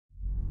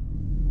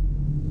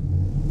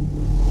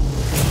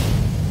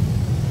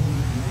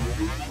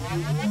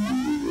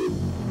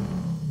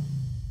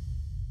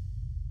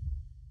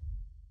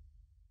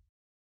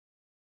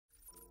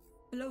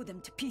blow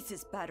them to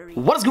pieces, battery.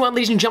 What is going on,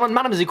 ladies and gentlemen?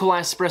 My name is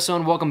Espresso,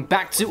 and welcome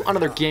back to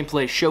another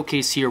gameplay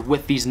showcase here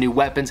with these new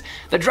weapons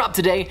that dropped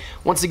today.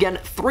 Once again,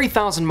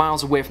 3,000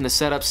 miles away from the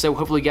setup, so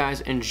hopefully you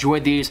guys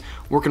enjoyed these.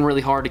 Working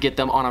really hard to get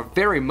them on a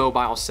very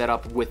mobile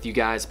setup with you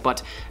guys,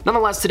 but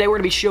nonetheless, today we're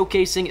going to be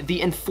showcasing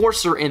the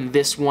Enforcer in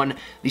this one,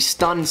 the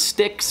stun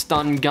stick,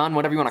 stun gun,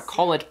 whatever you want to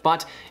call it,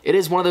 but it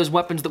is one of those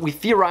weapons that we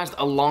theorized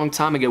a long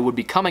time ago would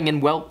be coming,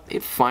 and well,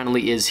 it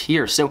finally is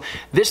here. So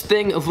this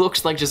thing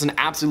looks like just an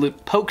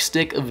absolute poke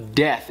stick of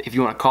death, if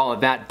you want to call it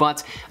that,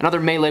 but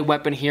another melee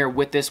weapon here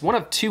with this, one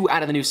of two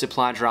out of the new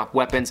supply drop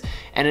weapons,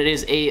 and it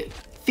is a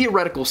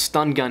theoretical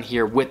stun gun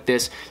here with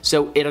this.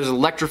 So it is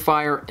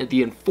Electrifier,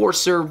 the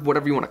Enforcer,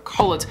 whatever you want to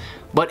call it,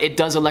 but it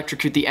does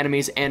electrocute the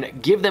enemies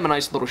and give them a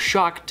nice little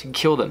shock to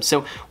kill them.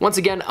 So once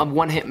again, a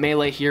one-hit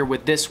melee here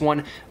with this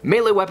one.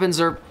 Melee weapons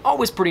are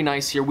always pretty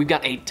nice here. We've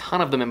got a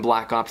ton of them in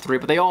Black Ops 3,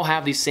 but they all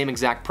have these same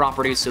exact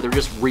properties, so they're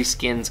just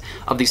reskins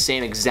of the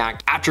same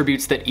exact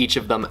attributes that each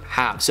of them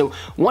have. So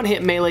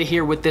one-hit melee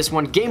here with this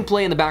one.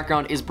 Gameplay in the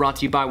background is brought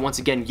to you by, once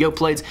again,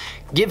 YoPlades.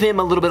 Give him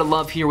a little bit of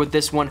love here with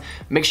this one.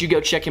 Make sure you go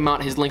check him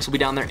out. His links will be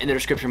down there in the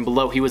description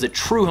below. He was a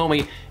true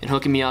homie in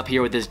hooking me up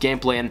here with this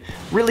gameplay, and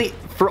really,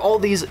 for all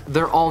these,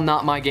 they're all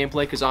not my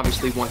gameplay because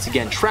obviously, once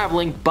again,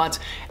 traveling, but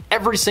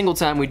every single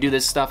time we do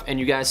this stuff and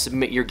you guys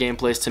submit your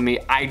gameplays to me,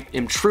 I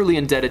am truly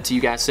indebted to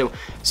you guys. So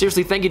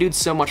seriously, thank you dudes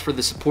so much for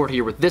the support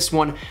here with this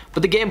one.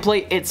 But the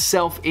gameplay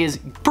itself is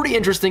pretty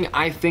interesting,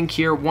 I think.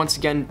 Here, once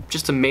again,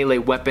 just a melee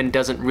weapon,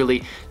 doesn't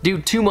really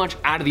do too much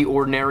out of the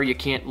ordinary. You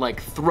can't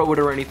like throw it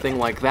or anything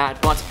like that,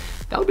 but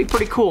that would be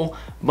pretty cool.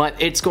 But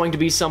it's going to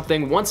be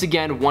something, once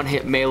again,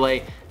 one-hit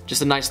melee.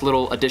 Just a nice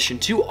little addition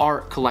to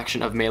our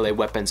collection of melee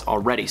weapons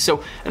already.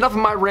 So enough of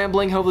my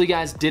rambling. Hopefully you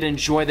guys did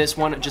enjoy this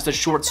one. Just a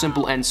short,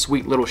 simple, and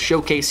sweet little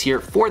showcase here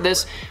for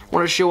this.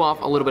 Wanted to show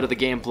off a little bit of the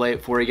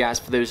gameplay for you guys,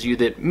 for those of you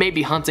that may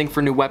be hunting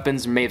for new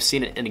weapons, or may have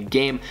seen it in a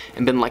game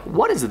and been like,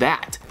 what is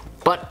that?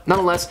 But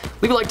nonetheless,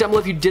 leave a like down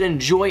below if you did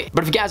enjoy.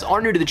 But if you guys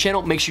are new to the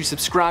channel, make sure you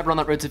subscribe. We're on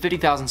that road to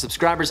 50,000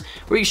 subscribers.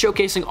 We're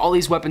showcasing all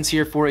these weapons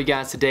here for you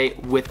guys today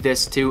with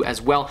this too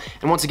as well.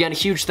 And once again,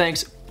 huge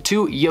thanks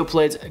to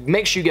YoPlades.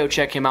 Make sure you go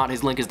check him out.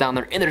 His link is down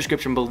there in the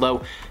description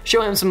below.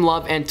 Show him some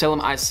love and tell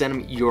him I sent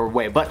him your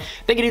way. But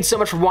thank you dudes so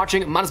much for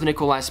watching. My name has been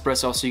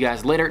Espresso. I'll see you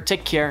guys later.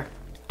 Take care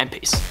and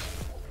peace.